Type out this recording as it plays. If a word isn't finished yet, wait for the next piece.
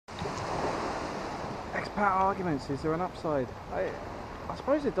expat arguments, is there an upside? I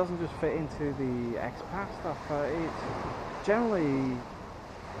suppose it doesn't just fit into the expat stuff, it's generally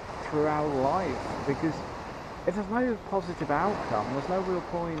throughout life, because if there's no positive outcome, there's no real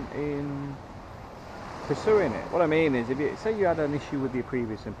point in pursuing it. What I mean is, if you say you had an issue with your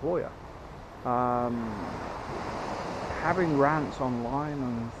previous employer, having rants online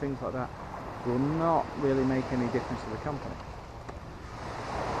and things like that will not really make any difference to the company.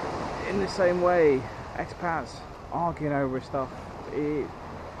 In the same way, expats arguing over stuff, it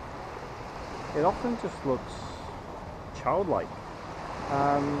often just looks childlike.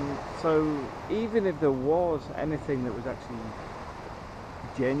 So even if there was anything that was actually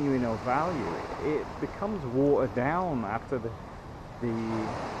genuine or value, it becomes watered down after the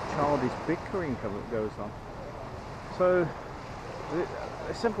childish bickering goes on. So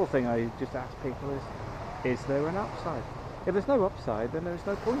a simple thing I just ask people is there an upside? If there's no upside, then there's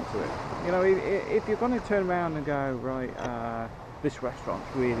no point to it. You know, if you're going to turn around and go, right, this restaurant's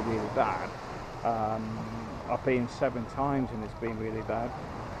really, really bad, I've been 7 times and it's been really bad,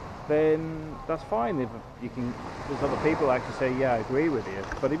 then that's fine. If you can, there's other people that actually say, yeah, I agree with you.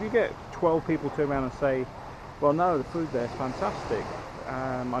 But if you get 12 people turn around and say, well, no, the food there's fantastic,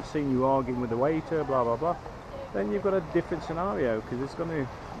 I've seen you arguing with the waiter, blah, blah, blah, then you've got a different scenario, because it's going to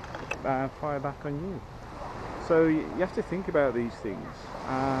fire back on you. So you have to think about these things,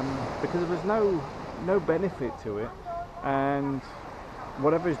 because there's no benefit to it, and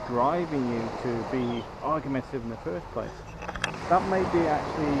whatever's driving you to be argumentative in the first place, that may be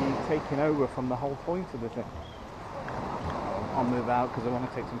actually taking over from the whole point of the thing. I'll move out because I want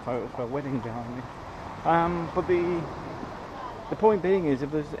to take some photos for a wedding behind me. But the point being is,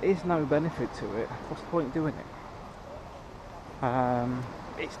 if there is no benefit to it, what's the point of doing it?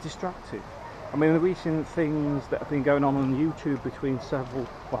 It's destructive. I mean, the recent things that have been going on YouTube between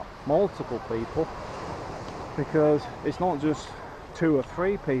multiple people, because it's not just 2 or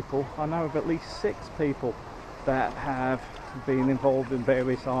 3 people. I know of at least 6 people that have been involved in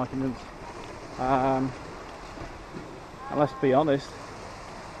various arguments. And let's be honest,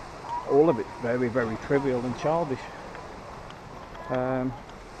 all of it's very, very trivial and childish.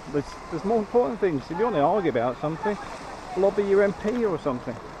 There's more important things. If you want to argue about something, lobby your MP or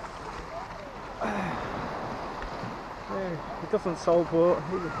something. It doesn't solve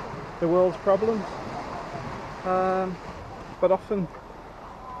the world's problems, but often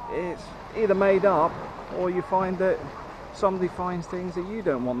it's either made up, or you find that somebody finds things that you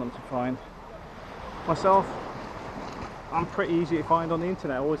don't want them to find. Myself, I'm pretty easy to find on the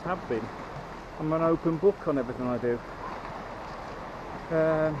internet, always have been. I'm an open book on everything I do.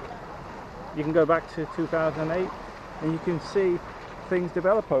 You can go back to 2008 and you can see things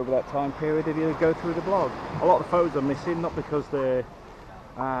develop over that time period if you go through the blog. A lot of the photos are missing, not because they're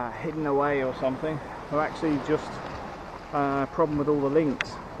hidden away or something. They're actually just a problem with all the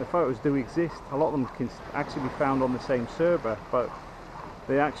links. The photos do exist. A lot of them can actually be found on the same server, but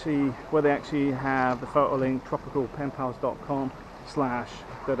where they actually have the photo link tropicalpenpals.com/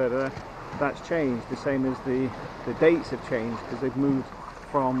 that's changed, the same as the dates have changed, because they've moved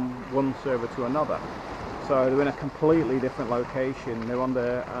from one server to another. So they're in a completely different location. They're on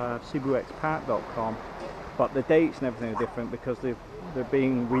the cebuexpat.com, but the dates and everything are different because they're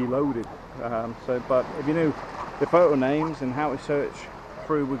being reloaded. But if you knew the photo names and how to search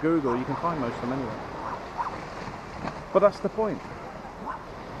through with Google, you can find most of them anyway. But that's the point.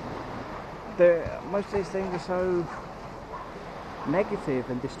 Most of these things are so negative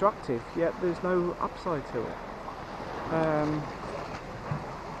and destructive, yet there's no upside to it.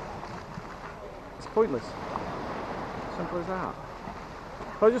 It's pointless. Simple as that.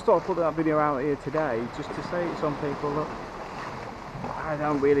 So I just thought I'd put that video out here today, just to say to some people, look, I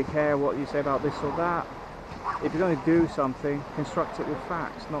don't really care what you say about this or that. If you're going to do something, construct it with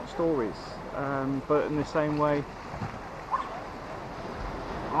facts, not stories. But in the same way,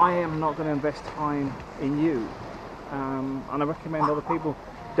 I am not going to invest time in you. And I recommend other people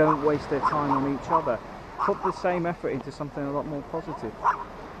don't waste their time on each other. Put the same effort into something a lot more positive.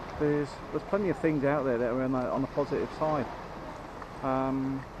 There's plenty of things out there that are on the positive side. I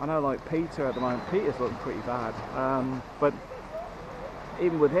know, like Peter at the moment. Peter's looking pretty bad, but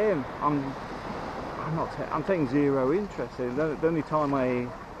even with him, I'm taking zero interest in. The only time I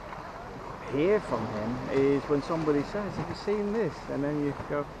hear from him is when somebody says, "Have you seen this?" And then you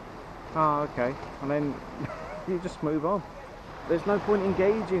go, "Oh, okay," and then you just move on. There's no point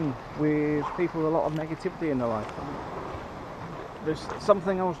engaging with people with a lot of negativity in their life. There's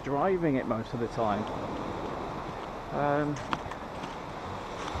something else driving it most of the time.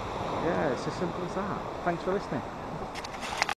 Yeah, it's as simple as that. Thanks for listening.